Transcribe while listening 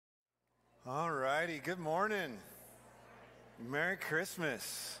All righty, good morning. Merry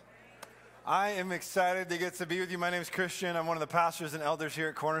Christmas. I am excited to get to be with you. My name is Christian. I'm one of the pastors and elders here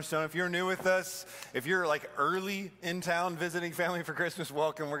at Cornerstone. If you're new with us, if you're like early in town visiting family for Christmas,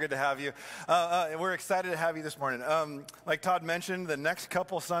 welcome. We're good to have you. We're excited to have you this morning. Like Todd mentioned, the next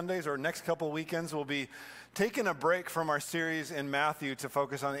couple Sundays or next couple weekends we'll be taking a break from our series in Matthew to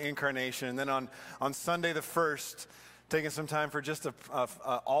focus on the incarnation. And then on Sunday the 1st, taking some time for just a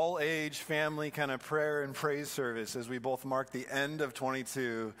all-age family kind of prayer and praise service as we both mark the end of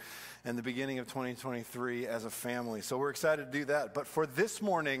 22 and the beginning of 2023 as a family. So we're excited to do that. But for this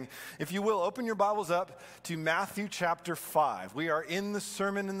morning, if you will, open your Bibles up to Matthew chapter 5. We are in the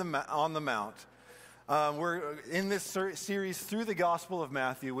Sermon on the Mount. We're in this series through the Gospel of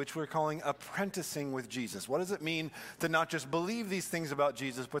Matthew, which we're calling Apprenticing with Jesus. What does it mean to not just believe these things about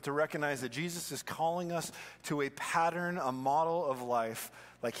Jesus, but to recognize that Jesus is calling us to a pattern, a model of life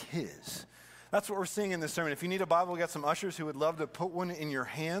like his? That's what we're seeing in this sermon. If you need a Bible, we got some ushers who would love to put one in your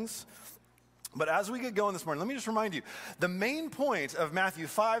hands. But as we get going this morning, let me just remind you, the main point of Matthew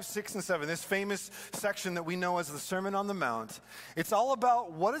 5, 6, and 7, this famous section that we know as the Sermon on the Mount, it's all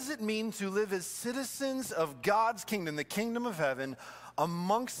about what does it mean to live as citizens of God's kingdom, the kingdom of heaven,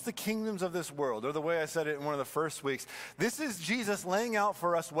 amongst the kingdoms of this world, or the way I said it in one of the first weeks. This is Jesus laying out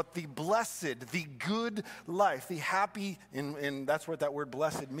for us what the blessed, the good life, the happy, and that's what that word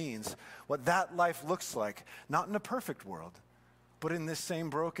blessed means, what that life looks like, not in a perfect world, but in this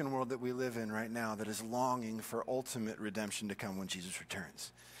same broken world that we live in right now that is longing for ultimate redemption to come when Jesus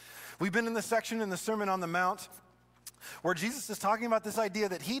returns. We've been in the section in the Sermon on the Mount where Jesus is talking about this idea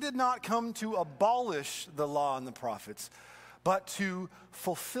that he did not come to abolish the law and the prophets, but to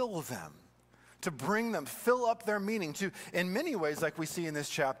fulfill them, to bring them, fill up their meaning, to, in many ways, like we see in this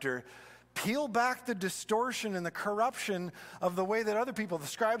chapter, peel back the distortion and the corruption of the way that other people, the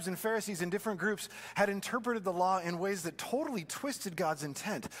scribes and Pharisees in different groups, had interpreted the law in ways that totally twisted God's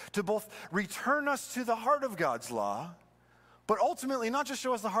intent to both return us to the heart of God's law, but ultimately not just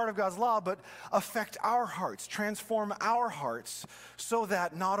show us the heart of God's law, but affect our hearts, transform our hearts so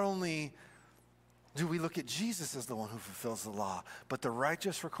that not only do we look at Jesus as the one who fulfills the law, but the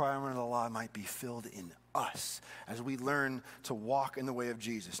righteous requirement of the law might be filled in us as we learn to walk in the way of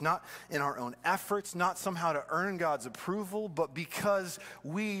Jesus. Not in our own efforts, not somehow to earn God's approval, but because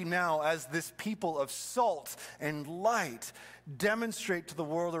we now, as this people of salt and light, demonstrate to the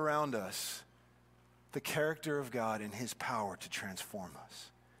world around us the character of God and his power to transform us.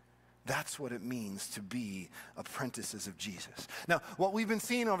 That's what it means to be apprentices of Jesus. Now, what we've been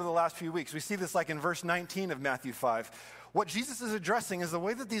seeing over the last few weeks, we see this like in verse 19 of Matthew 5. What Jesus is addressing is the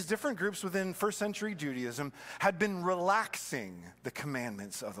way that these different groups within first century Judaism had been relaxing the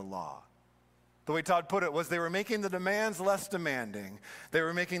commandments of the law. The way Todd put it was they were making the demands less demanding. They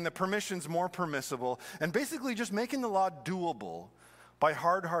were making the permissions more permissible, and basically just making the law doable by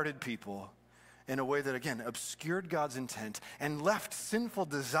hard-hearted people in a way that, again, obscured God's intent and left sinful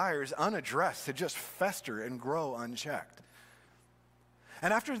desires unaddressed to just fester and grow unchecked.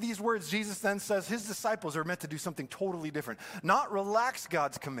 And after these words, Jesus then says his disciples are meant to do something totally different. Not relax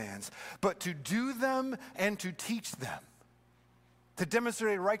God's commands, but to do them and to teach them. To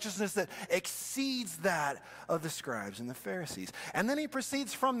demonstrate a righteousness that exceeds that of the scribes and the Pharisees. And then he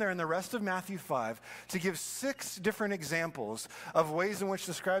proceeds from there in the rest of Matthew 5 to give 6 different examples of ways in which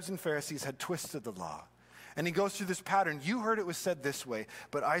the scribes and Pharisees had twisted the law. And he goes through this pattern. You heard it was said this way,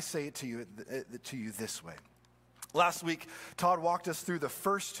 but I say it to you this way. Last week, Todd walked us through the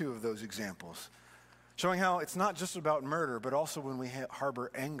first 2 of those examples, showing how it's not just about murder, but also when we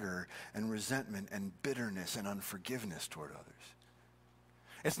harbor anger and resentment and bitterness and unforgiveness toward others.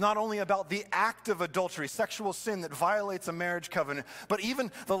 It's not only about the act of adultery, sexual sin that violates a marriage covenant, but even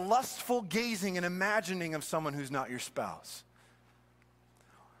the lustful gazing and imagining of someone who's not your spouse.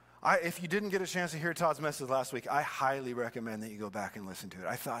 If you didn't get a chance to hear Todd's message last week, I highly recommend that you go back and listen to it.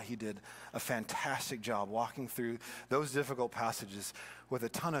 I thought he did a fantastic job walking through those difficult passages with a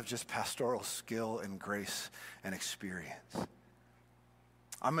ton of just pastoral skill and grace and experience.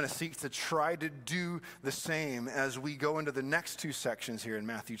 I'm going to seek to try to do the same as we go into the next 2 sections here in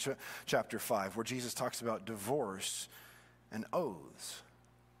Matthew chapter 5, where Jesus talks about divorce and oaths.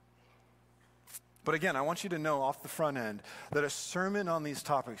 But again, I want you to know off the front end that a sermon on these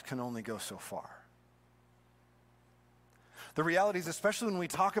topics can only go so far. The reality is, especially when we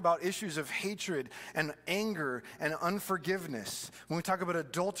talk about issues of hatred and anger and unforgiveness, when we talk about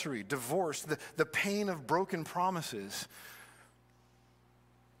adultery, divorce, the pain of broken promises,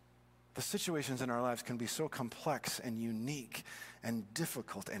 the situations in our lives can be so complex and unique and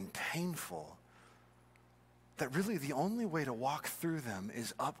difficult and painful that really the only way to walk through them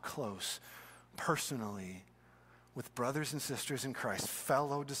is up close, personally, with brothers and sisters in Christ,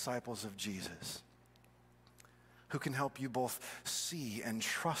 fellow disciples of Jesus, who can help you both see and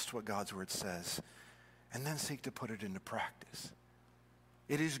trust what God's word says, and then seek to put it into practice.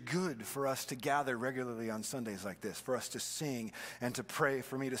 It is good for us to gather regularly on Sundays like this, for us to sing and to pray,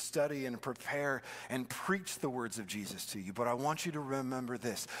 for me to study and prepare and preach the words of Jesus to you. But I want you to remember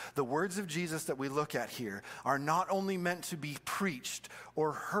this. The words of Jesus that we look at here are not only meant to be preached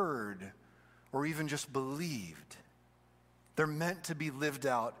or heard or even just believed. They're meant to be lived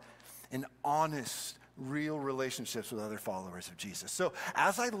out in honest, real relationships with other followers of Jesus. So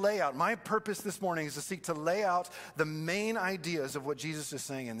as I lay out, my purpose this morning is to seek to lay out the main ideas of what Jesus is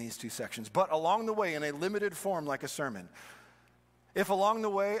saying in these two sections, but along the way in a limited form like a sermon. If along the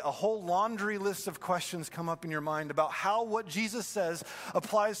way a whole laundry list of questions come up in your mind about how what Jesus says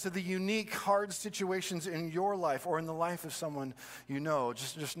applies to the unique, hard situations in your life or in the life of someone you know,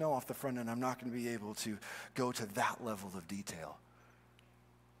 just know off the front end, I'm not going to be able to go to that level of detail.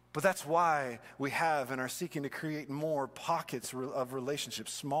 But that's why we have and are seeking to create more pockets of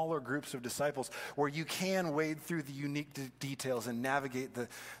relationships, smaller groups of disciples, where you can wade through the unique details and navigate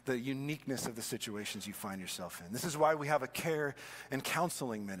the uniqueness of the situations you find yourself in. This is why we have a care and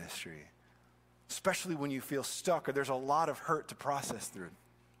counseling ministry, especially when you feel stuck or there's a lot of hurt to process through.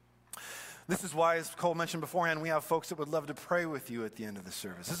 This is why, as Cole mentioned beforehand, we have folks that would love to pray with you at the end of the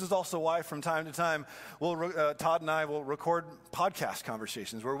service. This is also why from time to time, Todd and I will record podcast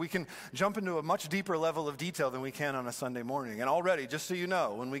conversations where we can jump into a much deeper level of detail than we can on a Sunday morning. And already, just so you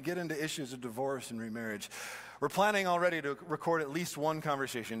know, when we get into issues of divorce and remarriage, we're planning already to record at least one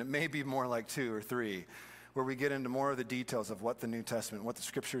conversation. It may be more like 2 or 3, where we get into more of the details of what the New Testament, what the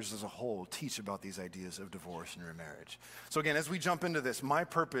scriptures as a whole teach about these ideas of divorce and remarriage. So again, as we jump into this, my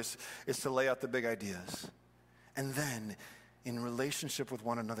purpose is to lay out the big ideas. And then, in relationship with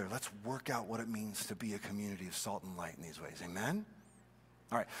one another, let's work out what it means to be a community of salt and light in these ways. Amen?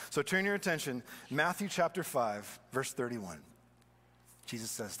 All right, so turn your attention, Matthew chapter 5, verse 31. Jesus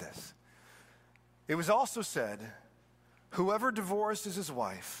says this. It was also said, whoever divorces his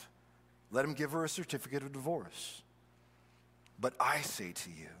wife, let him give her a certificate of divorce. But I say to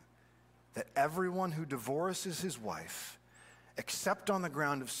you that everyone who divorces his wife, except on the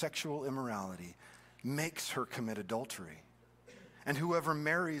ground of sexual immorality, makes her commit adultery. And whoever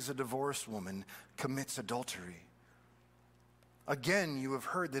marries a divorced woman commits adultery. Again, you have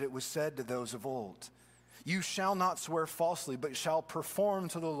heard that it was said to those of old, you shall not swear falsely, but shall perform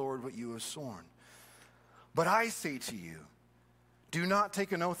to the Lord what you have sworn. But I say to you, do not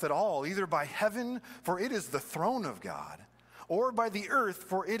take an oath at all, either by heaven, for it is the throne of God, or by the earth,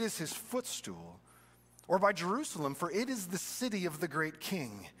 for it is his footstool, or by Jerusalem, for it is the city of the great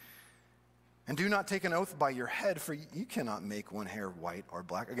king. And do not take an oath by your head, for you cannot make one hair white or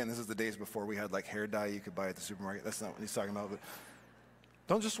black. Again, this is the days before we had like hair dye you could buy at the supermarket. That's not what he's talking about, but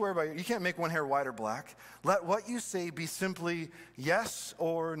don't just swear by you can't make one hair white or black. Let what you say be simply yes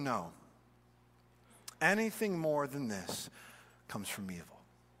or no. Anything more than this comes from evil.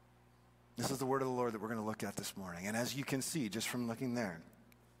 This is the word of the Lord that we're going to look at this morning. And as you can see, just from looking there,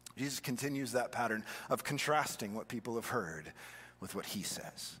 Jesus continues that pattern of contrasting what people have heard with what he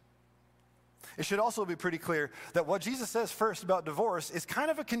says. It should also be pretty clear that what Jesus says first about divorce is kind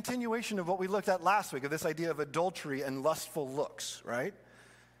of a continuation of what we looked at last week, of this idea of adultery and lustful looks, right?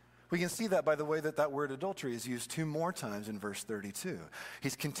 We can see that by the way that word adultery is used 2 more times in verse 32.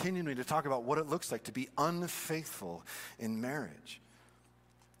 He's continuing to talk about what it looks like to be unfaithful in marriage.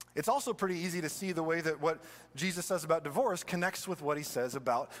 It's also pretty easy to see the way that what Jesus says about divorce connects with what he says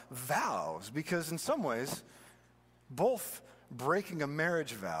about vows, because in some ways, both breaking a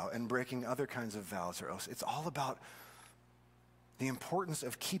marriage vow and breaking other kinds of vows are, it's all about the importance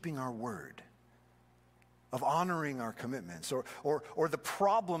of keeping our word, of honoring our commitments, or the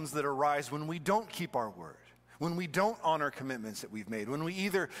problems that arise when we don't keep our word, when we don't honor commitments that we've made, when we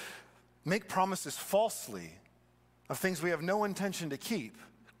either make promises falsely of things we have no intention to keep,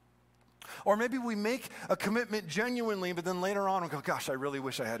 or maybe we make a commitment genuinely, but then later on we go, gosh, I really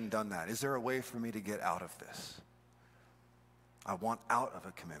wish I hadn't done that. Is there a way for me to get out of this? I want out of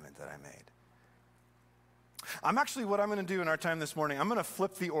a commitment that I made. What I'm going to do in our time this morning, I'm going to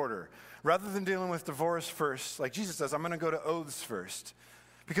flip the order. Rather than dealing with divorce first, like Jesus says, I'm going to go to oaths first.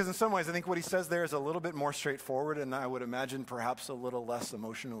 Because in some ways, I think what he says there is a little bit more straightforward, and I would imagine perhaps a little less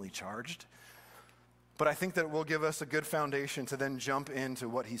emotionally charged. But I think that it will give us a good foundation to then jump into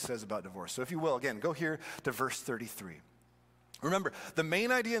what he says about divorce. So if you will, again, go here to verse 33. Remember, the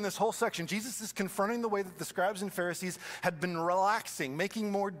main idea in this whole section, Jesus is confronting the way that the scribes and Pharisees had been relaxing,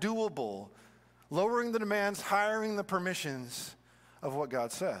 making more doable lowering the demands, hiring the permissions of what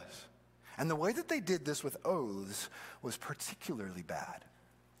God says. And the way that they did this with oaths was particularly bad.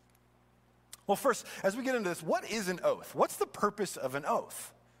 Well, first, as we get into this, what is an oath? What's the purpose of an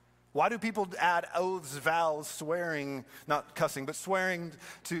oath? Why do people add oaths, vows, swearing, not cussing, but swearing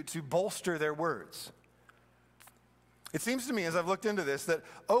to bolster their words? It seems to me, as I've looked into this, that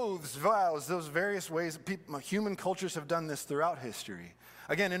oaths, vows, those various ways human cultures have done this throughout history.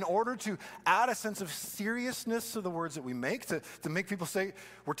 Again, in order to add a sense of seriousness to the words that we make, to make people say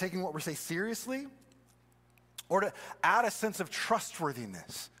we're taking what we say seriously, or to add a sense of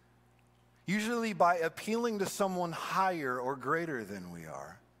trustworthiness, usually by appealing to someone higher or greater than we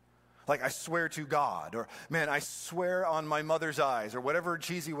are. Like, I swear to God, or man, I swear on my mother's eyes, or whatever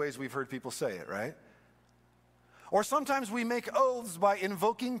cheesy ways we've heard people say it, right? Or sometimes we make oaths by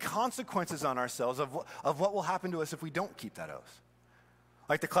invoking consequences on ourselves of what will happen to us if we don't keep that oath.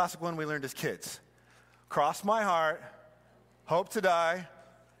 Like the classic one we learned as kids. Cross my heart, hope to die,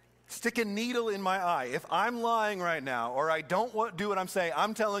 stick a needle in my eye. If I'm lying right now, or I don't do what I'm saying,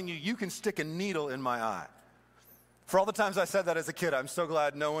 I'm telling you, you can stick a needle in my eye. For all the times I said that as a kid, I'm so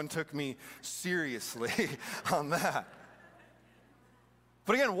glad no one took me seriously on that.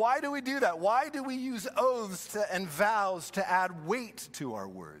 But again, why do we do that? Why do we use oaths and vows to add weight to our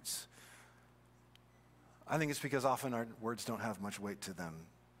words? I think it's because often our words don't have much weight to them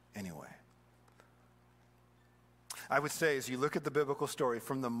anyway. I would say, as you look at the biblical story,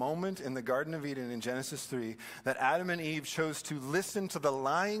 from the moment in the Garden of Eden in Genesis 3 that Adam and Eve chose to listen to the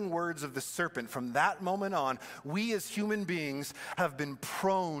lying words of the serpent, from that moment on, we as human beings have been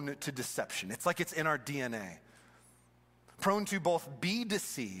prone to deception. It's like it's in our DNA. Prone to both be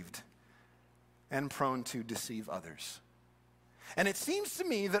deceived and prone to deceive others. And it seems to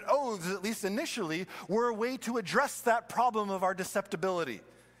me that oaths, at least initially, were a way to address that problem of our deceptibility.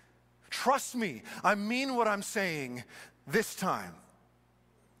 Trust me, I mean what I'm saying this time.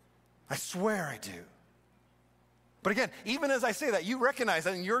 I swear I do. But again, even as I say that, you recognize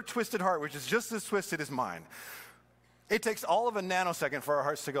that in your twisted heart, which is just as twisted as mine, it takes all of a nanosecond for our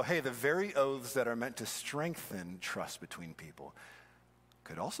hearts to go, hey, the very oaths that are meant to strengthen trust between people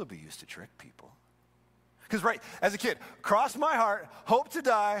could also be used to trick people. Because right, as a kid, cross my heart, hope to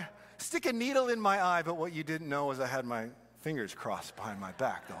die, stick a needle in my eye, but what you didn't know is I had my fingers crossed behind my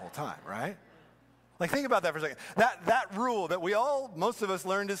back the whole time, right? Like, think about that for a second. That rule that most of us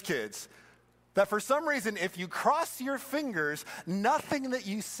learned as kids, that for some reason, if you cross your fingers, nothing that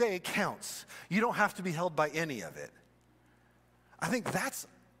you say counts. You don't have to be held by any of it. I think that's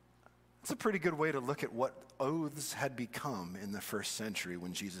a pretty good way to look at what oaths had become in the first century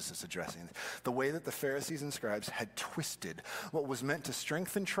when Jesus is addressing it. The way that the Pharisees and scribes had twisted what was meant to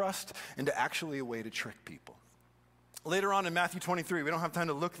strengthen trust into actually a way to trick people. Later on in Matthew 23, we don't have time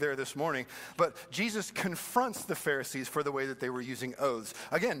to look there this morning, but Jesus confronts the Pharisees for the way that they were using oaths.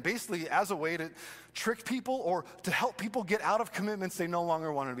 Again, basically as a way to trick people or to help people get out of commitments they no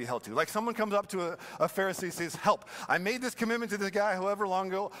longer wanted to be held to. Like someone comes up to a Pharisee and says, help, I made this commitment to this guy however long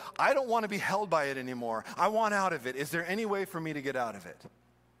ago. I don't want to be held by it anymore. I want out of it. Is there any way for me to get out of it?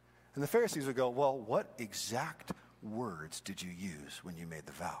 And the Pharisees would go, well, what exact words did you use when you made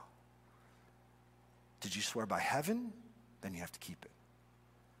the vow? Did you swear by heaven? Then you have to keep it.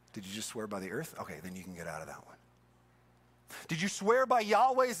 Did you just swear by the earth? Okay, then you can get out of that one. Did you swear by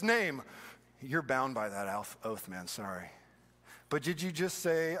Yahweh's name? You're bound by that oath, man, sorry. But did you just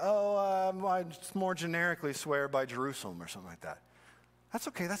say, I just more generically swear by Jerusalem or something like that? That's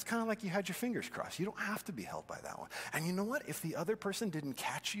okay. That's kind of like you had your fingers crossed. You don't have to be held by that one. And you know what? If the other person didn't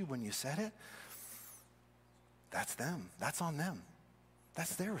catch you when you said it, that's them. That's on them.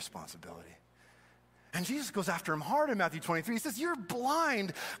 That's their responsibility. And Jesus goes after him hard in Matthew 23. He says, you're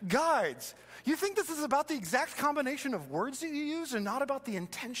blind guides. You think this is about the exact combination of words that you use and not about the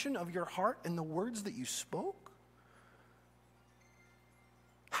intention of your heart and the words that you spoke?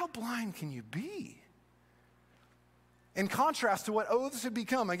 How blind can you be? In contrast to what oaths have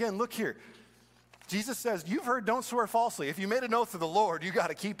become, again, look here. Jesus says, you've heard don't swear falsely. If you made an oath to the Lord, you got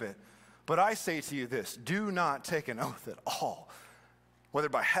to keep it. But I say to you this, do not take an oath at all. Whether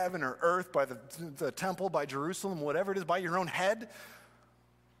by heaven or earth, by the temple, by Jerusalem, whatever it is, by your own head.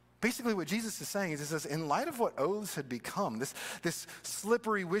 Basically what Jesus is saying is, he says, in light of what oaths had become, this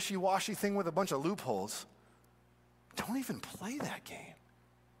slippery, wishy-washy thing with a bunch of loopholes, don't even play that game.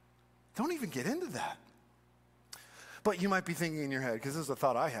 Don't even get into that. But you might be thinking in your head, because this is a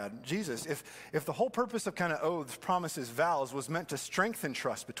thought I had, Jesus, if the whole purpose of kind of oaths, promises, vows was meant to strengthen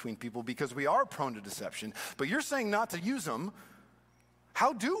trust between people because we are prone to deception, but you're saying not to use them,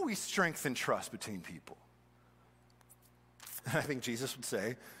 how do we strengthen trust between people? And I think Jesus would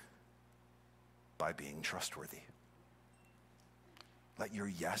say, by being trustworthy. Let your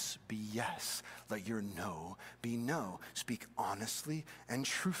yes be yes. Let your no be no. Speak honestly and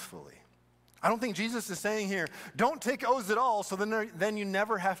truthfully. I don't think Jesus is saying here, don't take oaths at all, so then you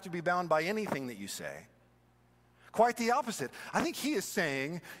never have to be bound by anything that you say. Quite the opposite. I think he is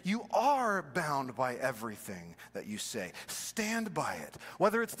saying you are bound by everything that you say. Stand by it.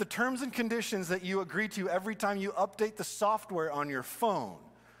 Whether it's the terms and conditions that you agree to every time you update the software on your phone,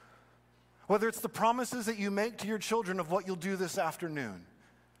 whether it's the promises that you make to your children of what you'll do this afternoon,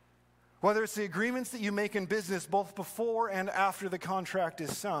 whether it's the agreements that you make in business both before and after the contract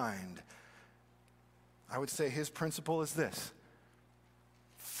is signed, I would say his principle is this: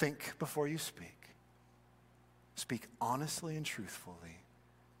 think before you speak. Speak honestly and truthfully,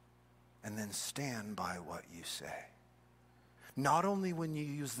 and then stand by what you say. Not only when you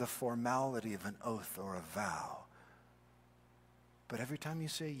use the formality of an oath or a vow, but every time you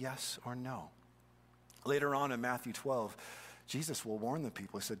say yes or no. Later on in Matthew 12, Jesus will warn the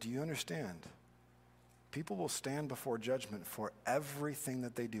people. He said, do you understand? People will stand before judgment for everything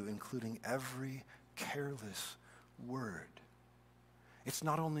that they do, including every careless word. It's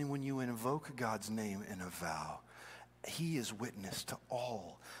not only when you invoke God's name in a vow. He is witness to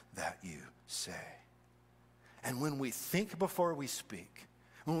all that you say. And when we think before we speak,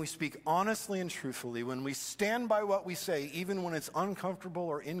 when we speak honestly and truthfully, when we stand by what we say, even when it's uncomfortable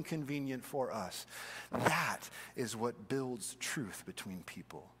or inconvenient for us, that is what builds truth between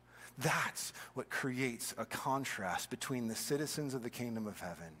people. That's what creates a contrast between the citizens of the kingdom of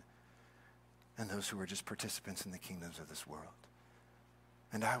heaven and those who are just participants in the kingdoms of this world.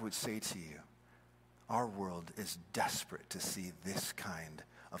 And I would say to you, our world is desperate to see this kind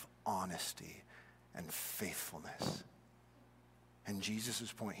of honesty and faithfulness. And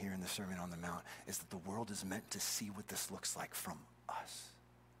Jesus' point here in the Sermon on the Mount is that the world is meant to see what this looks like from us.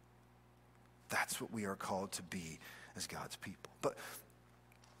 That's what we are called to be as God's people. But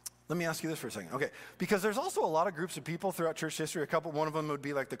let me ask you this for a second. Okay, because there's also a lot of groups of people throughout church history. One of them would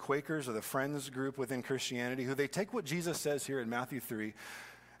be like the Quakers or the Friends group within Christianity, who they take what Jesus says here in Matthew 3,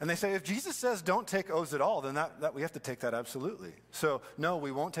 and they say, if Jesus says don't take oaths at all, then that we have to take that absolutely. So, no,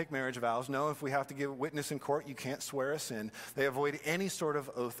 we won't take marriage vows. No, if we have to give witness in court, you can't swear us in. They avoid any sort of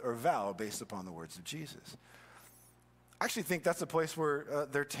oath or vow based upon the words of Jesus. I actually think that's a place where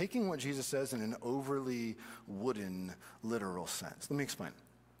they're taking what Jesus says in an overly wooden, literal sense. Let me explain.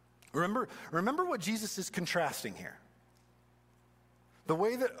 Remember what Jesus is contrasting here. The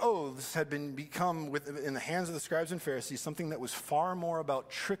way that oaths had become in the hands of the scribes and Pharisees something that was far more about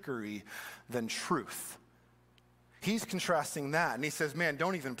trickery than truth. He's contrasting that, and he says, man,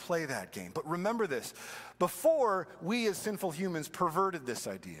 don't even play that game. But remember this, before we as sinful humans perverted this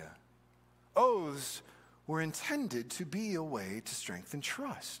idea, oaths were intended to be a way to strengthen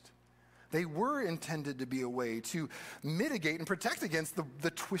trust. They were intended to be a way to mitigate and protect against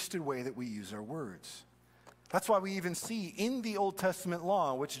the twisted way that we use our words. That's why we even see in the Old Testament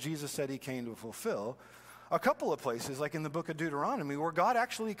law, which Jesus said he came to fulfill, a couple of places, like in the book of Deuteronomy, where God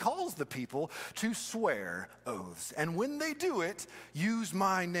actually calls the people to swear oaths. And when they do it, use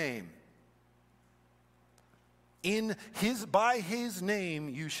my name. By his name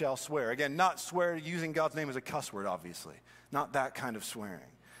you shall swear. Again, not swear using God's name as a cuss word, obviously. Not that kind of swearing.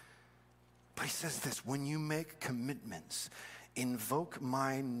 But he says this, when you make commitments, invoke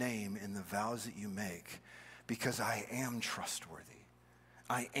my name in the vows that you make, because I am trustworthy.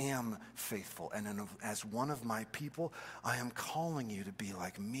 I am faithful. And as one of my people, I am calling you to be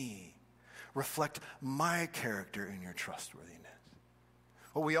like me. Reflect my character in your trustworthiness.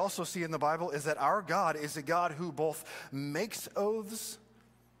 What we also see in the Bible is that our God is a God who both makes oaths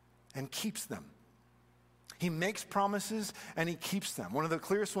and keeps them. He makes promises and he keeps them. One of the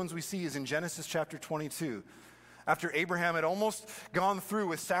clearest ones we see is in Genesis chapter 22. After Abraham had almost gone through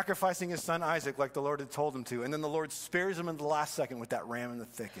with sacrificing his son Isaac like the Lord had told him to, and then the Lord spares him in the last second with that ram in the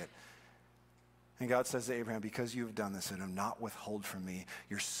thicket. And God says to Abraham, because you have done this and have not withhold from me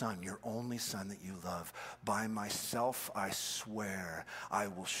your son, your only son that you love, by myself I swear I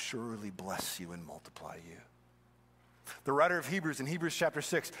will surely bless you and multiply you. The writer of Hebrews in Hebrews chapter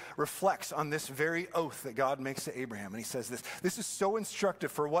 6 reflects on this very oath that God makes to Abraham. And he says this. This is so instructive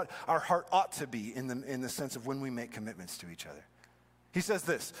for what our heart ought to be in the sense of when we make commitments to each other. He says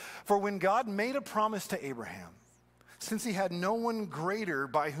this, for when God made a promise to Abraham, since he had no one greater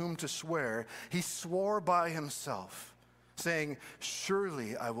by whom to swear, he swore by himself, saying,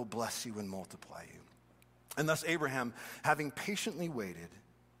 surely I will bless you and multiply you. And thus Abraham, having patiently waited,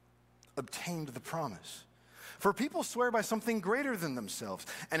 obtained the promise. For people swear by something greater than themselves,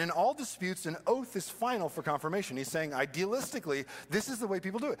 and in all disputes, an oath is final for confirmation. He's saying, idealistically, this is the way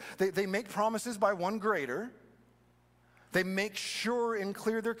people do it. They make promises by one greater. They make sure and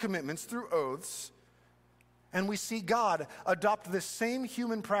clear their commitments through oaths. And we see God adopt this same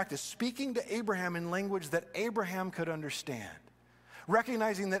human practice, speaking to Abraham in language that Abraham could understand,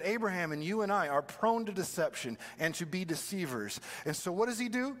 recognizing that Abraham and you and I are prone to deception and to be deceivers. And so what does he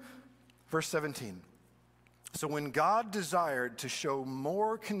do? Verse 17. So when God desired to show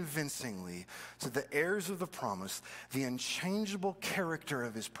more convincingly to the heirs of the promise the unchangeable character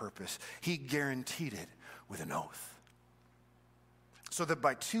of his purpose, he guaranteed it with an oath. So that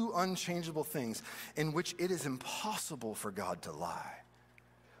by two unchangeable things in which it is impossible for God to lie,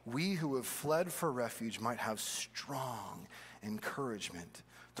 we who have fled for refuge might have strong encouragement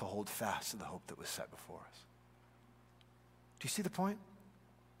to hold fast to the hope that was set before us. Do you see the point?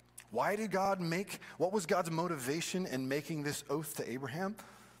 Why did God what was God's motivation in making this oath to Abraham?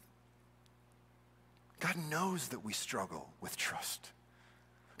 God knows that we struggle with trust.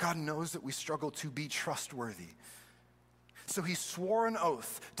 God knows that we struggle to be trustworthy. So he swore an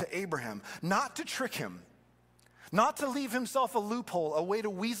oath to Abraham, not to trick him, not to leave himself a loophole, a way to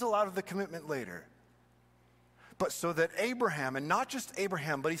weasel out of the commitment later, but so that Abraham, and not just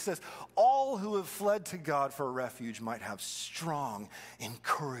Abraham, but he says, all who have fled to God for refuge might have strong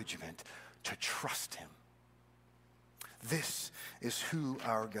encouragement to trust him. This is who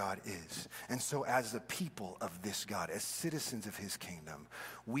our God is. And so as the people of this God, as citizens of his kingdom,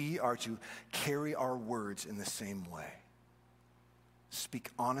 we are to carry our words in the same way. Speak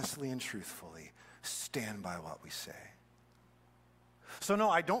honestly and truthfully. Stand by what we say. So no,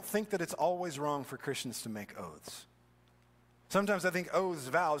 I don't think that it's always wrong for Christians to make oaths. Sometimes I think oaths,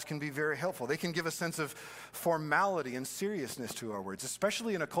 vows can be very helpful. They can give a sense of formality and seriousness to our words,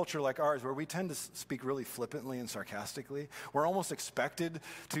 especially in a culture like ours where we tend to speak really flippantly and sarcastically. We're almost expected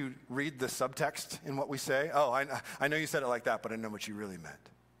to read the subtext in what we say. Oh, I know you said it like that, but I know what you really meant.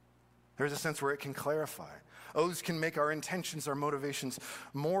 There's a sense where it can clarify. Oaths can make our intentions, our motivations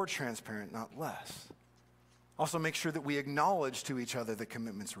more transparent, not less. Also make sure that we acknowledge to each other the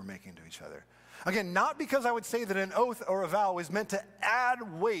commitments we're making to each other. Again, not because I would say that an oath or a vow is meant to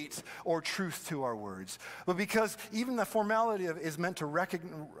add weight or truth to our words, but because even the formality of it is meant to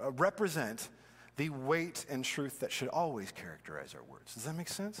represent the weight and truth that should always characterize our words. Does that make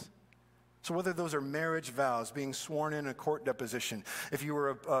sense? So whether those are marriage vows, being sworn in a court deposition, if you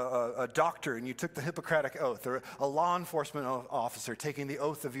were a doctor and you took the Hippocratic Oath, or a law enforcement officer taking the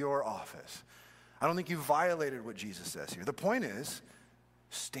oath of your office, I don't think you violated what Jesus says here. The point is,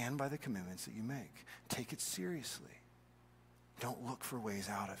 stand by the commitments that you make. Take it seriously. Don't look for ways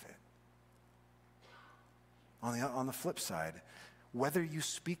out of it. On the flip side, whether you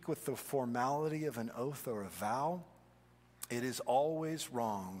speak with the formality of an oath or a vow, it is always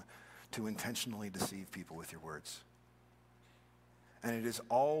wrong to intentionally deceive people with your words. And it is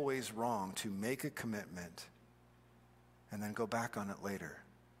always wrong to make a commitment and then go back on it later.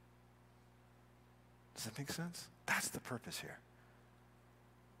 Does that make sense? That's the purpose here.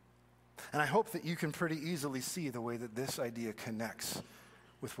 And I hope that you can pretty easily see the way that this idea connects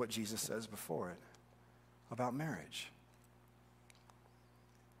with what Jesus says before it about marriage.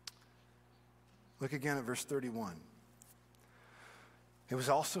 Look again at verse 31. It was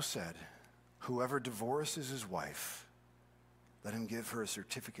also said, whoever divorces his wife, let him give her a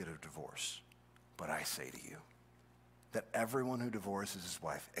certificate of divorce. But I say to you, that everyone who divorces his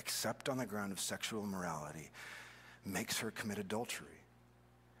wife, except on the ground of sexual immorality, makes her commit adultery.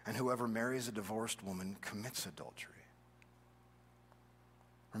 And whoever marries a divorced woman commits adultery.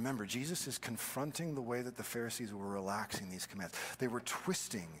 Remember, Jesus is confronting the way that the Pharisees were relaxing these commands. They were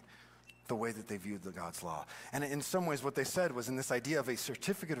twisting the way that they viewed the God's law. And in some ways, what they said was in this idea of a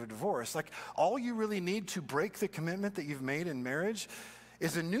certificate of divorce, like all you really need to break the commitment that you've made in marriage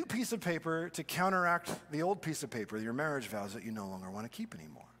is a new piece of paper to counteract the old piece of paper, your marriage vows that you no longer want to keep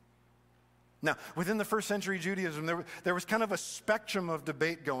anymore. Now, within the first century Judaism, there was kind of a spectrum of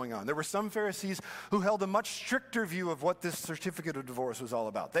debate going on. There were some Pharisees who held a much stricter view of what this certificate of divorce was all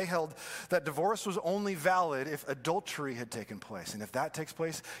about. They held that divorce was only valid if adultery had taken place. And if that takes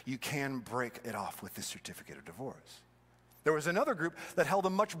place, you can break it off with this certificate of divorce. There was another group that held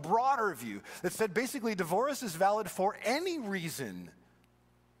a much broader view that said basically divorce is valid for any reason,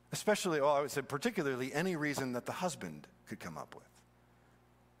 especially, well, I would say particularly any reason that the husband could come up with.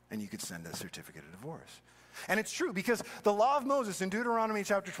 And you could send a certificate of divorce. And it's true because the law of Moses in Deuteronomy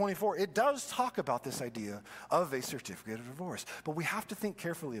chapter 24, it does talk about this idea of a certificate of divorce. But we have to think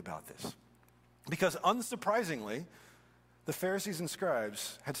carefully about this. Because unsurprisingly, The Pharisees and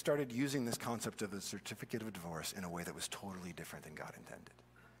scribes had started using this concept of a certificate of divorce in a way that was totally different than God intended.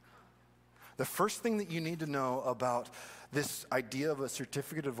 The first thing that you need to know about this idea of a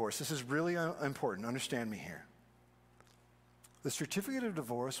certificate of divorce, this is really important, understand me here. The certificate of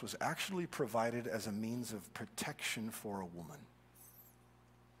divorce was actually provided as a means of protection for a woman.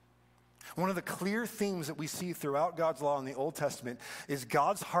 One of the clear themes that we see throughout God's law in the Old Testament is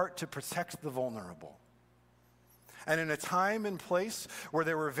God's heart to protect the vulnerable. And in a time and place where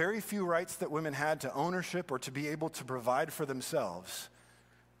there were very few rights that women had to ownership or to be able to provide for themselves,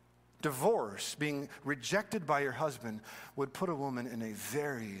 divorce, being rejected by your husband, would put a woman in a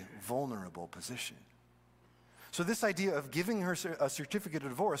very vulnerable position. So this idea of giving her a certificate of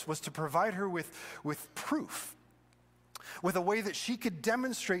divorce was to provide her with proof, with a way that she could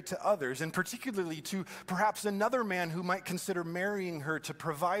demonstrate to others, and particularly to perhaps another man who might consider marrying her to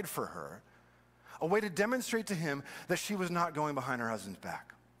provide for her, a way to demonstrate to him that she was not going behind her husband's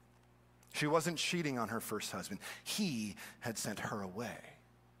back. She wasn't cheating on her first husband. He had sent her away.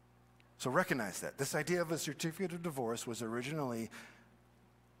 So recognize that. This idea of a certificate of divorce was originally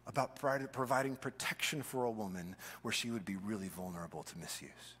about providing protection for a woman where she would be really vulnerable to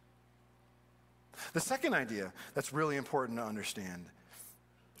misuse. The second idea that's really important to understand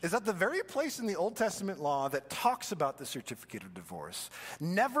is that the very place in the Old Testament law that talks about the certificate of divorce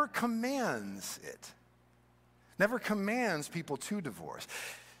never commands it, never commands people to divorce.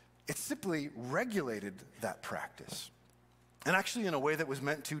 It simply regulated that practice. And actually in a way that was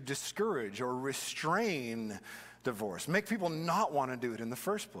meant to discourage or restrain divorce, make people not want to do it in the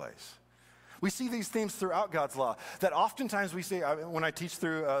first place. We see these themes throughout God's law that oftentimes we say, when I teach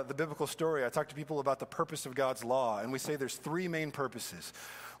through the biblical story, I talk to people about the purpose of God's law, and we say there's three main purposes.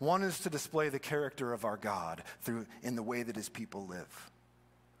 One is to display the character of our God in the way that his people live.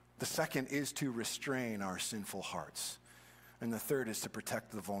 The second is to restrain our sinful hearts. And the third is to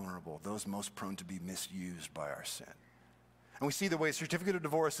protect the vulnerable, those most prone to be misused by our sin. And we see the way a certificate of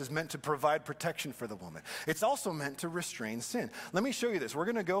divorce is meant to provide protection for the woman. It's also meant to restrain sin. Let me show you this. We're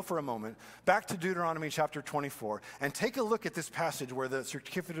going to go for a moment back to Deuteronomy chapter 24 and take a look at this passage where the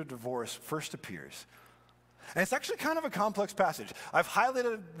certificate of divorce first appears. And it's actually kind of a complex passage. I've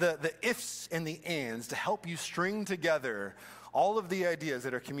highlighted the ifs and the ands to help you string together all of the ideas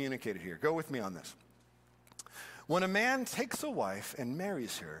that are communicated here. Go with me on this. When a man takes a wife and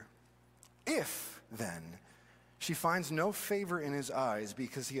marries her, if then she finds no favor in his eyes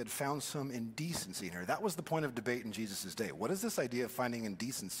because he had found some indecency in her. That was the point of debate in Jesus' day. What is this idea of finding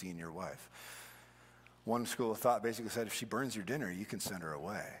indecency in your wife? One school of thought basically said, if she burns your dinner, you can send her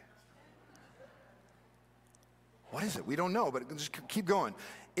away. What is it? We don't know, but just keep going.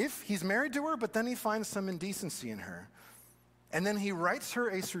 If he's married to her, but then he finds some indecency in her, and then he writes her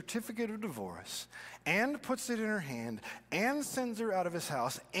a certificate of divorce and puts it in her hand and sends her out of his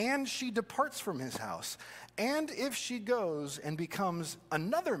house, and she departs from his house. And if she goes and becomes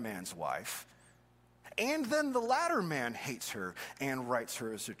another man's wife, and then the latter man hates her and writes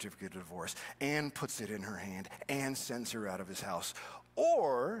her a certificate of divorce and puts it in her hand and sends her out of his house,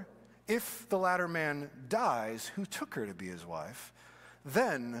 or if the latter man dies who took her to be his wife,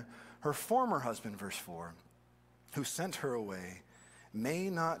 then her former husband, verse 4, who sent her away, may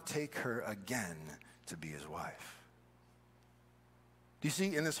not take her again to be his wife. Do you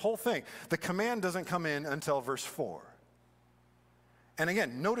see, in this whole thing, the command doesn't come in until verse 4. And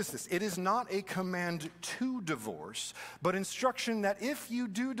again, notice this. It is not a command to divorce, but instruction that if you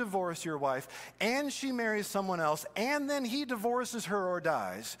do divorce your wife and she marries someone else and then he divorces her or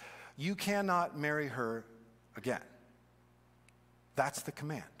dies, you cannot marry her again. That's the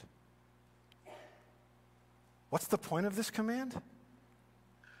command. What's the point of this command?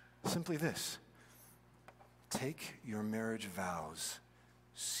 Simply this. Take your marriage vows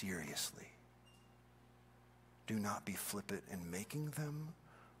seriously. Do not be flippant in making them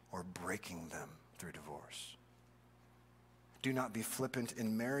or breaking them through divorce. Do not be flippant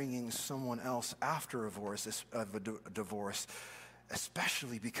in marrying someone else after a divorce,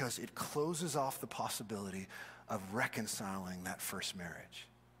 especially because it closes off the possibility of reconciling that first marriage.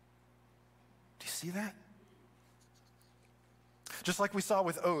 Do you see that? Just like we saw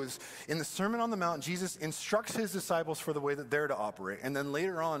with oaths, in the Sermon on the Mount, Jesus instructs his disciples for the way that they're to operate, and then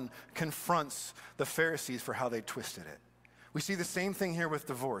later on confronts the Pharisees for how they twisted it. We see the same thing here with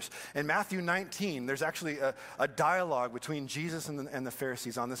divorce. In Matthew 19, there's actually a dialogue between Jesus and the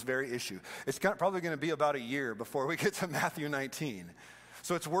Pharisees on this very issue. It's probably going to be about a year before we get to Matthew 19.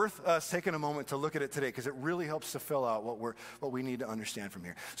 So it's worth us taking a moment to look at it today because it really helps to fill out what we need to understand from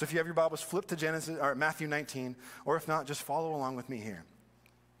here. So if you have your Bibles, flip to Matthew 19, or if not, just follow along with me here.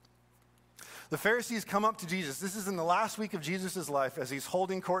 The Pharisees come up to Jesus. This is in the last week of Jesus' life as he's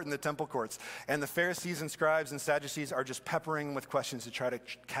holding court in the temple courts. And the Pharisees and scribes and Sadducees are just peppering him with questions to try to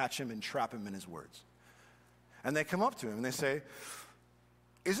catch him and trap him in his words. And they come up to him and they say,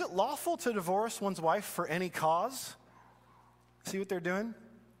 is it lawful to divorce one's wife for any cause? See what they're doing?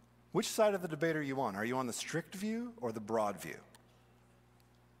 Which side of the debate are you on? Are you on the strict view or the broad view?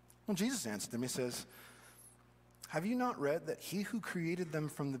 Well, Jesus answered them. He says, have you not read that he who created them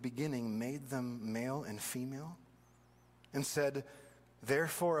from the beginning made them male and female? And said,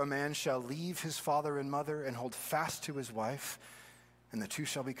 therefore a man shall leave his father and mother and hold fast to his wife, and the two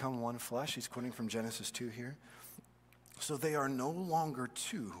shall become one flesh. He's quoting from Genesis 2 here. So they are no longer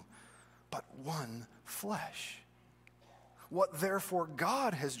two, but one flesh. What therefore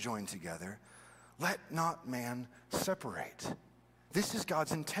God has joined together, let not man separate. This is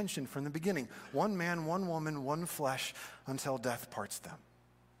God's intention from the beginning. One man, one woman, one flesh, until death parts them.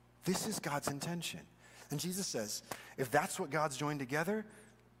 This is God's intention. And Jesus says, if that's what God's joined together,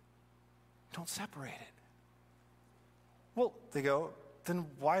 don't separate it. Well, they go, then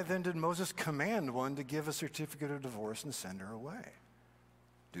why then did Moses command one to give a certificate of divorce and send her away?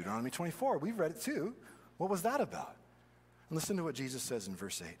 Deuteronomy 24, we've read it too. What was that about? And listen to what Jesus says in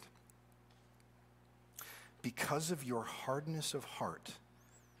verse 8. Because of your hardness of heart,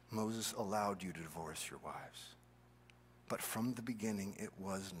 Moses allowed you to divorce your wives. But from the beginning, it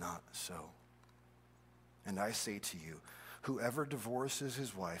was not so. And I say to you, whoever divorces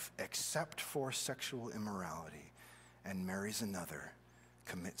his wife except for sexual immorality and marries another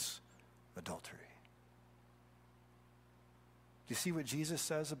commits adultery. Do you see what Jesus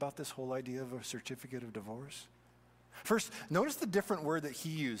says about this whole idea of a certificate of divorce? First, notice the different word that he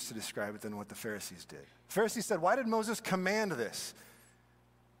used to describe it than what the Pharisees did. The Pharisees said, why did Moses command this?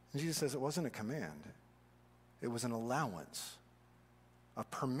 And Jesus says it wasn't a command. It was an allowance, a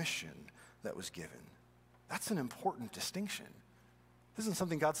permission that was given. That's an important distinction. This isn't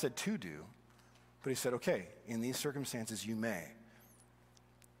something God said to do, but he said, okay, in these circumstances you may.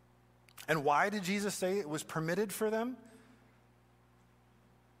 And why did Jesus say it was permitted for them?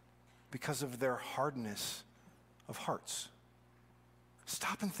 Because of their hardness of hearts.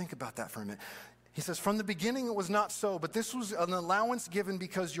 Stop and think about that for a minute. He says, from the beginning it was not so, but this was an allowance given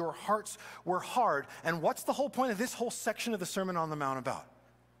because your hearts were hard. And what's the whole point of this whole section of the Sermon on the Mount about?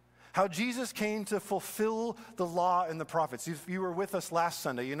 How Jesus came to fulfill the law and the prophets. If you were with us last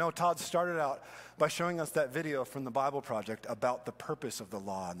Sunday, you know Todd started out by showing us that video from the Bible Project about the purpose of the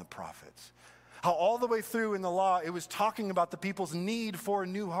law and the prophets. How all the way through in the law, it was talking about the people's need for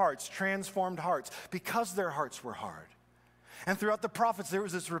new hearts, transformed hearts, because their hearts were hard. And throughout the prophets, there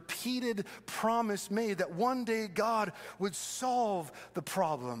was this repeated promise made that one day God would solve the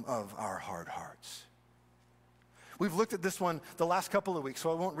problem of our hard hearts. We've looked at this one the last couple of weeks,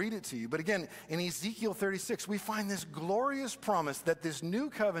 so I won't read it to you. But again, in Ezekiel 36, we find this glorious promise that this new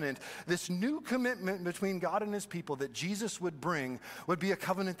covenant, this new commitment between God and his people that Jesus would bring would be a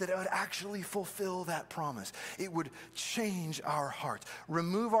covenant that would actually fulfill that promise. It would change our hearts,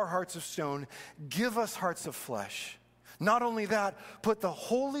 remove our hearts of stone, give us hearts of flesh. Not only that, put the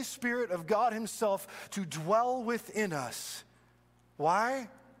Holy Spirit of God himself to dwell within us. Why?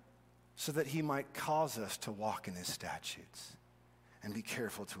 So that he might cause us to walk in his statutes and be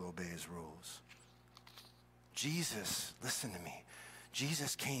careful to obey his rules. Jesus, listen to me,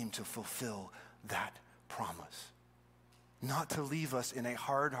 Jesus came to fulfill that promise. Not to leave us in a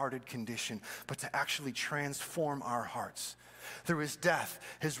hard-hearted condition, but to actually transform our hearts. Through his death,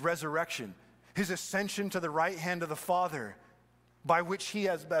 his resurrection, his ascension to the right hand of the Father, by which he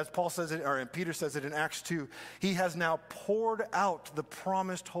has, as Paul says it, or Peter says it in Acts 2, he has now poured out the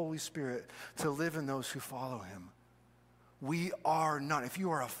promised Holy Spirit to live in those who follow him. We are not, if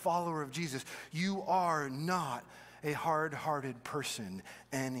you are a follower of Jesus, you are not a hard-hearted person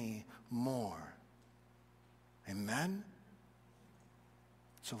anymore. Amen?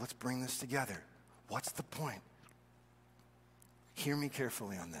 So let's bring this together. What's the point? Hear me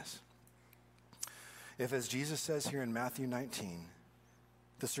carefully on this. If, as Jesus says here in Matthew 19,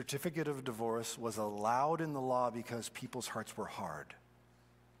 the certificate of divorce was allowed in the law because people's hearts were hard,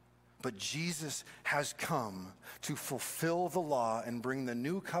 but Jesus has come to fulfill the law and bring the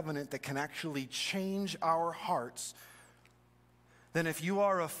new covenant that can actually change our hearts, then if you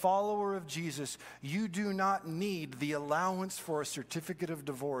are a follower of Jesus, you do not need the allowance for a certificate of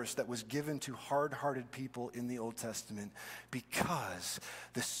divorce that was given to hard-hearted people in the Old Testament, because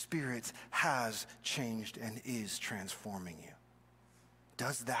the Spirit has changed and is transforming you.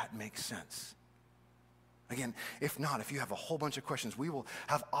 Does that make sense? Again, if not, if you have a whole bunch of questions, we will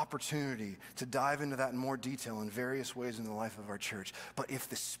have opportunity to dive into that in more detail in various ways in the life of our church. But if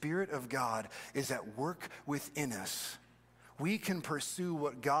the Spirit of God is at work within us, we can pursue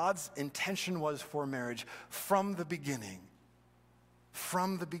what God's intention was for marriage from the beginning.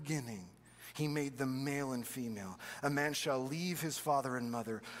 From the beginning. He made them male and female. A man shall leave his father and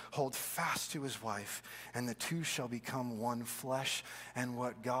mother, hold fast to his wife, and the two shall become one flesh. And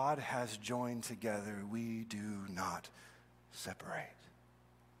what God has joined together, we do not separate.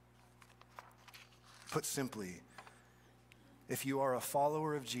 Put simply, if you are a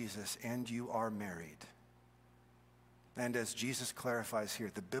follower of Jesus and you are married, and as Jesus clarifies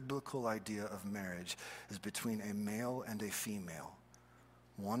here, the biblical idea of marriage is between a male and a female.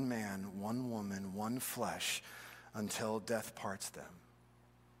 One man, one woman, one flesh, until death parts them.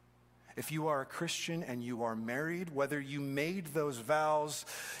 If you are a Christian and you are married, whether you made those vows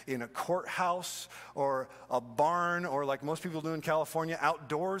in a courthouse or a barn or like most people do in California,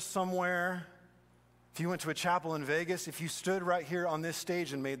 outdoors somewhere, if you went to a chapel in Vegas, if you stood right here on this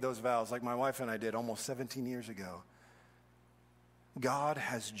stage and made those vows like my wife and I did almost 17 years ago, God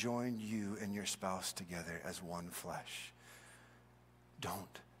has joined you and your spouse together as one flesh.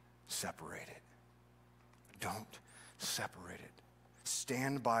 Don't separate it. Don't separate it.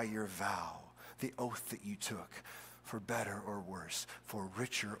 Stand by your vow, the oath that you took, for better or worse, for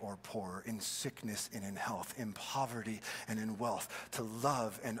richer or poorer, in sickness and in health, in poverty and in wealth, to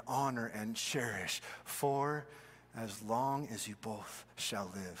love and honor and cherish, for as long as you both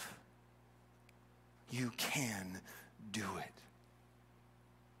shall live. You can do it.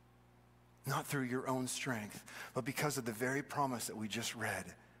 Not through your own strength, but because of the very promise that we just read.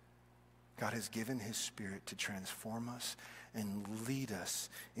 God has given his Spirit to transform us and lead us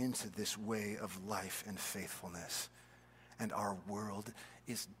into this way of life and faithfulness. And our world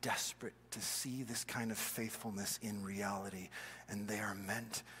is desperate to see this kind of faithfulness in reality, and they are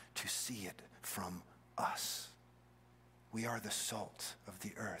meant to see it from us. We are the salt of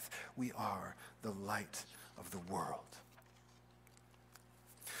the earth. We are the light of the world.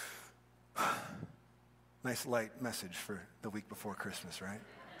 Nice light message for the week before Christmas, right?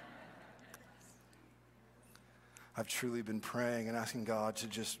 I've truly been praying and asking God to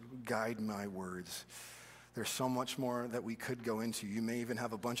just guide my words. There's so much more that we could go into. You may even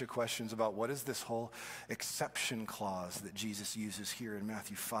have a bunch of questions about what is this whole exception clause that Jesus uses here in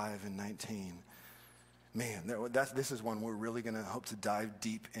Matthew 5 and 19. Man, this is one we're really going to hope to dive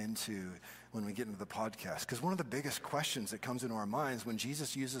deep into when we get into the podcast. Because one of the biggest questions that comes into our minds when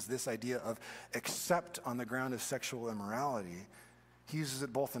Jesus uses this idea of except on the ground of sexual immorality, he uses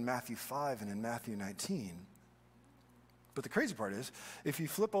it both in Matthew 5 and in Matthew 19. But the crazy part is, if you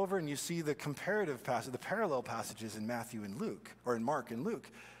flip over and you see the comparative passage, the parallel passages in Matthew and Luke, or in Mark and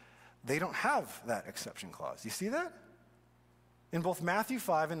Luke, they don't have that exception clause. You see that? In both Matthew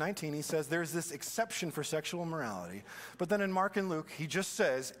 5 and 19, he says there's this exception for sexual immorality. But then in Mark and Luke, he just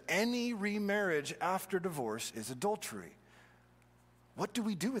says any remarriage after divorce is adultery. What do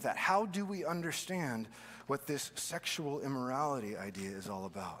we do with that? How do we understand what this sexual immorality idea is all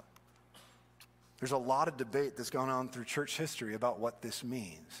about? There's a lot of debate that's gone on through church history about what this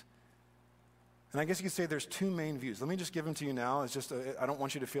means. And I guess you could say there's two main views. Let me just give them to you now. I don't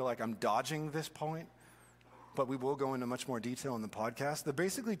want you to feel like I'm dodging this point, but we will go into much more detail in the podcast. There are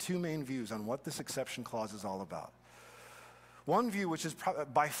basically two main views on what this exception clause is all about. One view, which is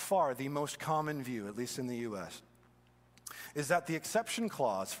by far the most common view, at least in the U.S., is that the exception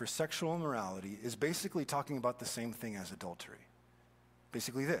clause for sexual immorality is basically talking about the same thing as adultery.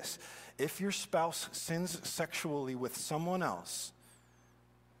 Basically this: if your spouse sins sexually with someone else,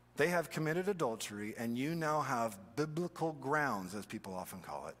 they have committed adultery, and you now have biblical grounds, as people often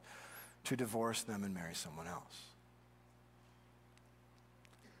call it, to divorce them and marry someone else.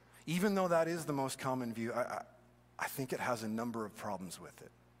 Even though that is the most common view, I think it has a number of problems with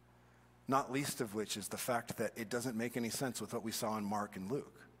it. Not least of which is the fact that it doesn't make any sense with what we saw in Mark and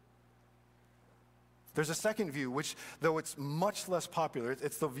Luke. There's a second view, which, though it's much less popular,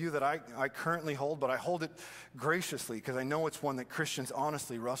 it's the view that I currently hold, but I hold it graciously because I know it's one that Christians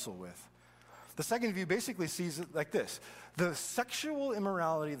honestly wrestle with. The second view basically sees it like this: the sexual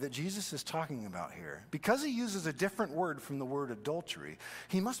immorality that Jesus is talking about here, because he uses a different word from the word adultery,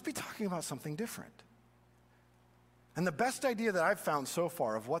 he must be talking about something different. And the best idea that I've found so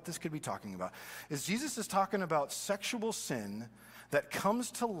far of what this could be talking about is Jesus is talking about sexual sin that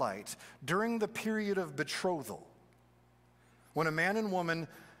comes to light during the period of betrothal, when a man and woman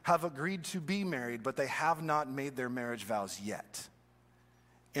have agreed to be married, but they have not made their marriage vows yet.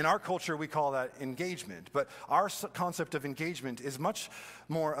 In our culture, we call that engagement, but our concept of engagement is much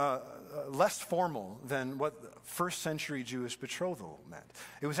more less formal than what first century Jewish betrothal meant.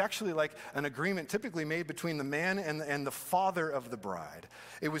 It was actually like an agreement typically made between the man and the father of the bride.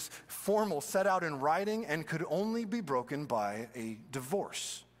 It was formal, set out in writing, and could only be broken by a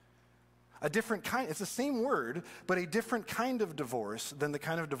divorce. A different kind, it's the same word, but a different kind of divorce than the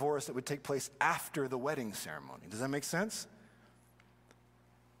kind of divorce that would take place after the wedding ceremony. Does that make sense?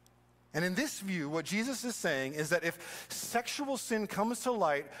 And in this view, what Jesus is saying is that if sexual sin comes to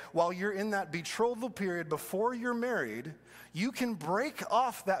light while you're in that betrothal period before you're married, you can break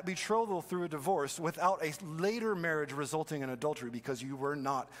off that betrothal through a divorce without a later marriage resulting in adultery because you were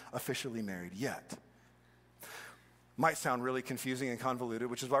not officially married yet. Might sound really confusing and convoluted,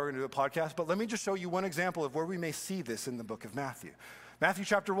 which is why we're going to do a podcast, but let me just show you one example of where we may see this in the book of Matthew. Matthew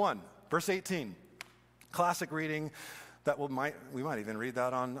chapter 1, verse 18. Classic reading. We might even read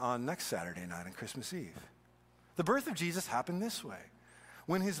that on next Saturday night on Christmas Eve. The birth of Jesus happened this way.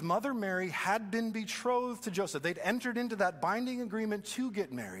 When his mother Mary had been betrothed to Joseph, they'd entered into that binding agreement to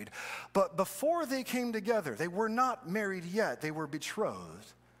get married, but before they came together, they were not married yet, they were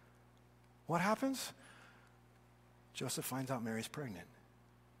betrothed. What happens? Joseph finds out Mary's pregnant.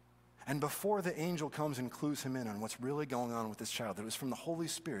 And before the angel comes and clues him in on what's really going on with this child, that it was from the Holy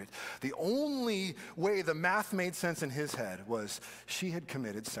Spirit, the only way the math made sense in his head was she had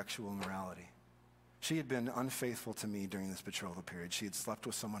committed sexual immorality. She had been unfaithful to me during this betrothal period. She had slept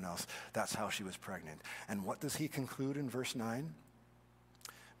with someone else. That's how she was pregnant. And what does he conclude in verse 9?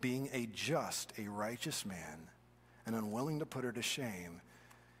 Being a just, a righteous man, and unwilling to put her to shame,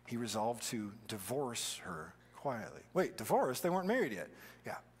 he resolved to divorce her quietly. Wait, divorce? They weren't married yet.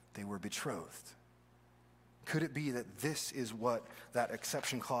 Yeah. They were betrothed. Could it be that this is what that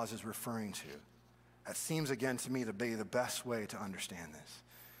exception clause is referring to? That seems again to me to be the best way to understand this.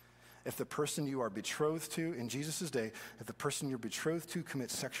 If the person you are betrothed to in Jesus' day, if the person you're betrothed to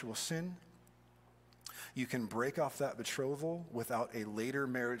commits sexual sin, you can break off that betrothal without a later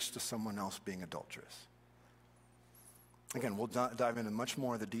marriage to someone else being adulterous. Again, we'll dive into much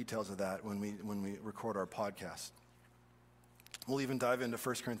more of the details of that when we record our podcast. We'll even dive into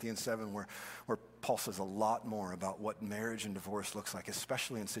 1 Corinthians 7 where Paul says a lot more about what marriage and divorce looks like,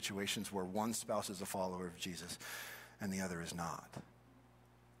 especially in situations where one spouse is a follower of Jesus and the other is not.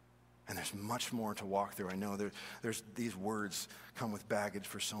 And there's much more to walk through. I know there's these words come with baggage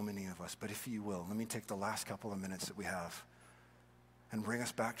for so many of us, but if you will, let me take the last couple of minutes that we have and bring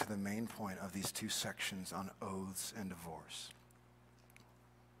us back to the main point of these two sections on oaths and divorce.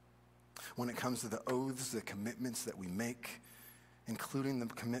 When it comes to the oaths, the commitments that we make, including the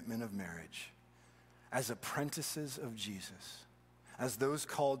commitment of marriage, as apprentices of Jesus, as those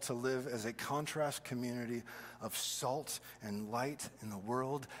called to live as a contrast community of salt and light in the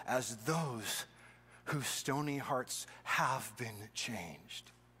world, as those whose stony hearts have been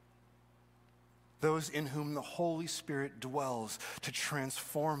changed, those in whom the Holy Spirit dwells to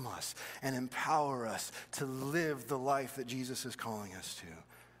transform us and empower us to live the life that Jesus is calling us to.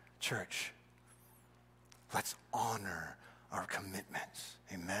 Church, let's honor our commitments.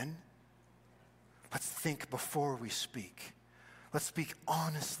 Amen? Let's think before we speak. Let's speak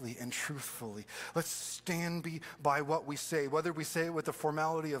honestly and truthfully. Let's stand by what we say, whether we say it with the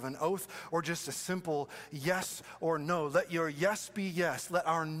formality of an oath or just a simple yes or no. Let your yes be yes. Let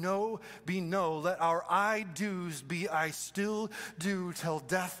our no be no. Let our I do's be I still do till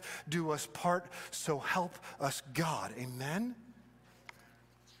death do us part. So help us God. Amen?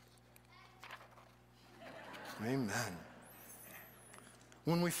 Amen.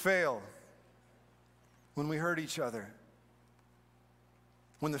 When we fail, when we hurt each other,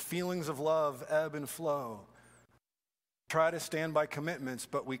 when the feelings of love ebb and flow, try to stand by commitments,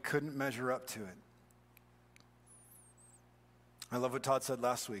 but we couldn't measure up to it. I love what Todd said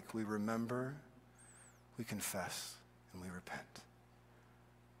last week. We remember, we confess, and we repent.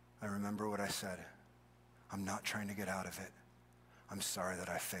 I remember what I said. I'm not trying to get out of it. I'm sorry that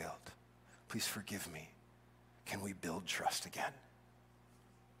I failed. Please forgive me. Can we build trust again?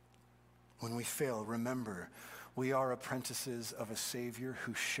 When we fail, remember, we are apprentices of a Savior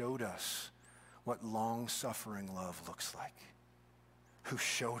who showed us what long-suffering love looks like, who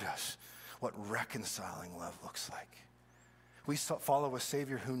showed us what reconciling love looks like. We follow a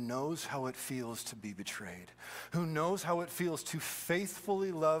Savior who knows how it feels to be betrayed, who knows how it feels to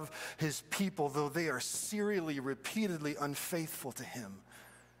faithfully love his people, though they are serially, repeatedly unfaithful to him.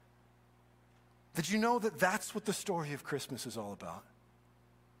 Did you know that that's what the story of Christmas is all about?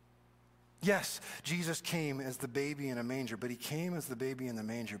 Yes, Jesus came as the baby in a manger, but he came as the baby in the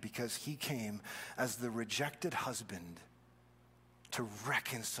manger because he came as the rejected husband to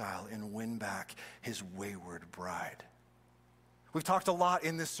reconcile and win back his wayward bride. We've talked a lot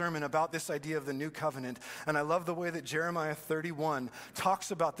in this sermon about this idea of the new covenant, and I love the way that Jeremiah 31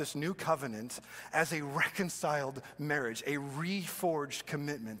 talks about this new covenant as a reconciled marriage, a reforged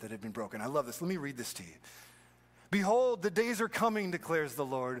commitment that had been broken. I love this. Let me read this to you. Behold, the days are coming, declares the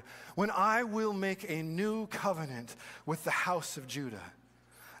Lord, when I will make a new covenant with the house of Judah.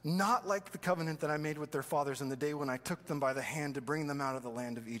 Not like the covenant that I made with their fathers in the day when I took them by the hand to bring them out of the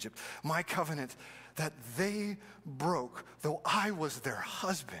land of Egypt. My covenant that they broke, though I was their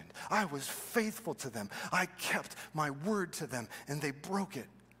husband. I was faithful to them. I kept my word to them, and they broke it.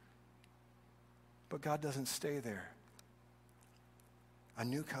 But God doesn't stay there. A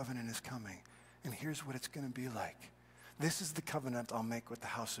new covenant is coming, and here's what it's going to be like. This is the covenant I'll make with the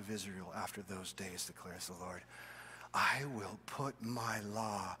house of Israel after those days, declares the Lord. I will put my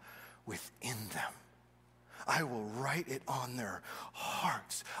law within them. I will write it on their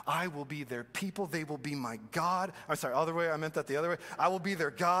hearts. I will be their people. They will be my God. I'm sorry, other way. I meant that the other way. I will be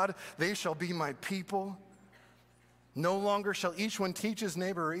their God. They shall be my people. No longer shall each one teach his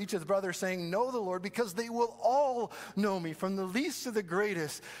neighbor or each his brother, saying, know the Lord, because they will all know me, from the least to the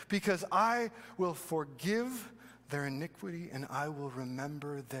greatest, because I will forgive their iniquity, and I will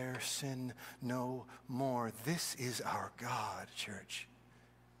remember their sin no more. This is our God, church.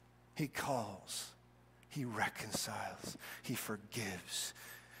 He calls, he reconciles, he forgives,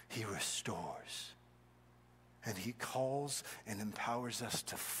 he restores. And he calls and empowers us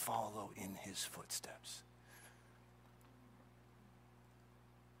to follow in his footsteps.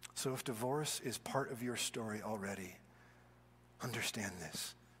 So if divorce is part of your story already, understand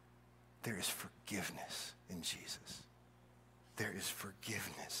this. There is forgiveness in Jesus. There is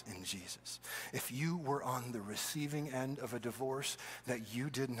forgiveness in Jesus. If you were on the receiving end of a divorce that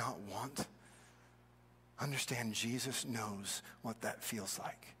you did not want, understand Jesus knows what that feels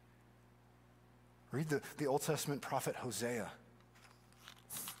like. Read the Old Testament prophet Hosea.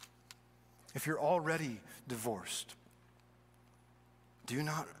 If you're already divorced, do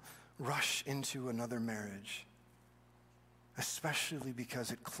not rush into another marriage, especially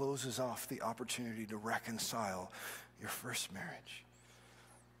because it closes off the opportunity to reconcile your first marriage.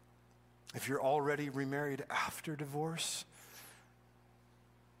 If you're already remarried after divorce,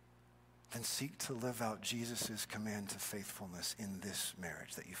 then seek to live out Jesus' command to faithfulness in this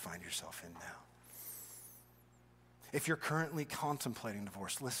marriage that you find yourself in now. If you're currently contemplating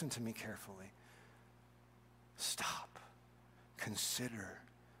divorce, listen to me carefully. Stop, consider,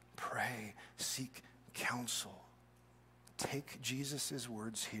 pray, seek counsel. Take Jesus'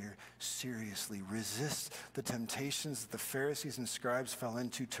 words here seriously. Resist the temptations that the Pharisees and scribes fell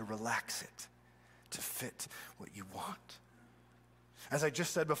into to relax it, to fit what you want. As I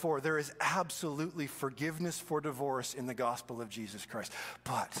just said before, there is absolutely forgiveness for divorce in the gospel of Jesus Christ.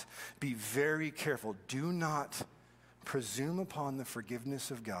 But be very careful. Do not presume upon the forgiveness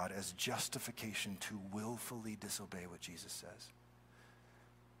of God as justification to willfully disobey what Jesus says.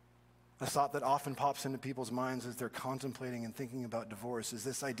 A thought that often pops into people's minds as they're contemplating and thinking about divorce is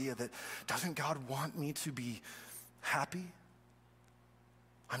this idea that, doesn't God want me to be happy?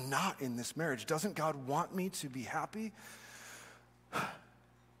 I'm not in this marriage. Doesn't God want me to be happy?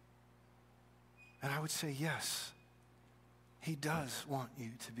 And I would say yes, he does want you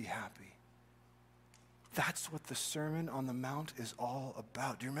to be happy. That's what the Sermon on the Mount is all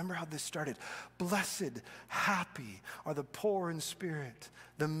about. Do you remember how this started? Blessed, happy are the poor in spirit,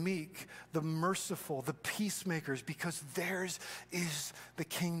 the meek, the merciful, the peacemakers, because theirs is the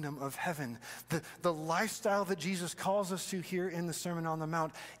kingdom of heaven. The lifestyle that Jesus calls us to here in the Sermon on the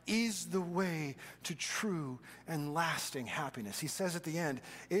Mount is the way to true and lasting happiness. He says at the end,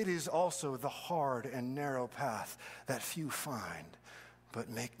 it is also the hard and narrow path that few find, but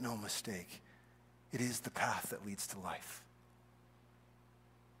make no mistake, it is the path that leads to life.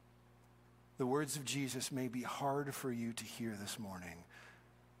 The words of Jesus may be hard for you to hear this morning,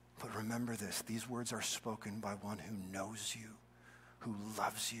 but remember this, these words are spoken by one who knows you, who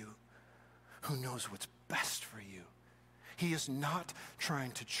loves you, who knows what's best for you. He is not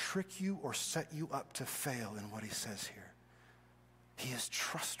trying to trick you or set you up to fail in what he says here. He is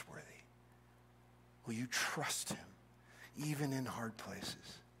trustworthy. Will you trust him, even in hard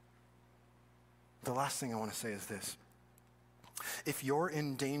places? The last thing I want to say is this. If you're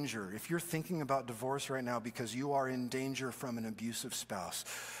in danger, if you're thinking about divorce right now because you are in danger from an abusive spouse,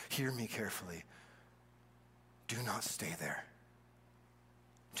 hear me carefully. Do not stay there.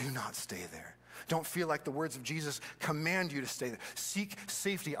 Do not stay there. Don't feel like the words of Jesus command you to stay there. Seek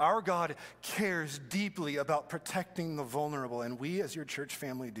safety. Our God cares deeply about protecting the vulnerable, and we as your church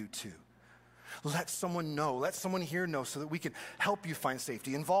family do too. Let someone know, let someone here know so that we can help you find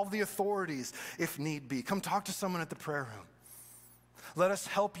safety. Involve the authorities if need be. Come talk to someone at the prayer room. Let us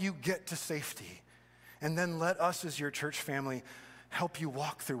help you get to safety. And then let us as your church family help you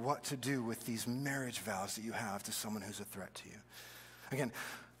walk through what to do with these marriage vows that you have to someone who's a threat to you. Again,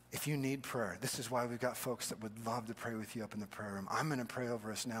 if you need prayer, this is why we've got folks that would love to pray with you up in the prayer room. I'm going to pray over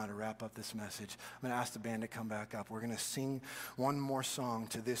us now to wrap up this message. I'm going to ask the band to come back up. We're going to sing one more song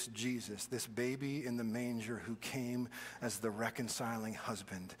to this Jesus, this baby in the manger who came as the reconciling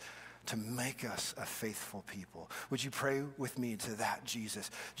husband to make us a faithful people. Would you pray with me to that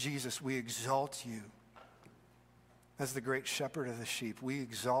Jesus? Jesus, we exalt you as the great shepherd of the sheep. We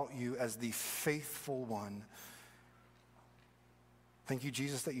exalt you as the faithful one. Thank you,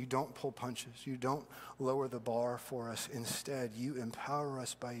 Jesus, that you don't pull punches. You don't lower the bar for us. Instead, you empower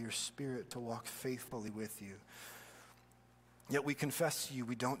us by your Spirit to walk faithfully with you. Yet we confess to you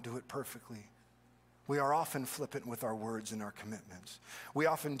we don't do it perfectly. We are often flippant with our words and our commitments. We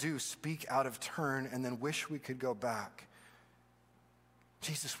often do speak out of turn and then wish we could go back.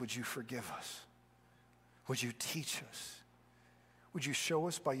 Jesus, would you forgive us? Would you teach us? Would you show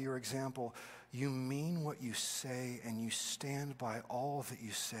us by your example you mean what you say and you stand by all that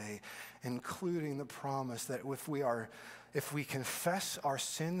you say, including the promise that if we confess our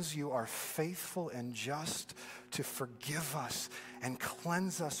sins, you are faithful and just to forgive us and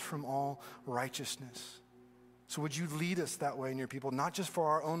cleanse us from all righteousness. So would you lead us that way in your people, not just for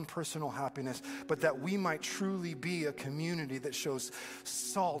our own personal happiness, but that we might truly be a community that shows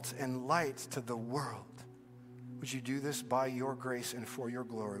salt and light to the world. Would you do this by your grace and for your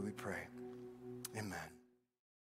glory, we pray. Amen.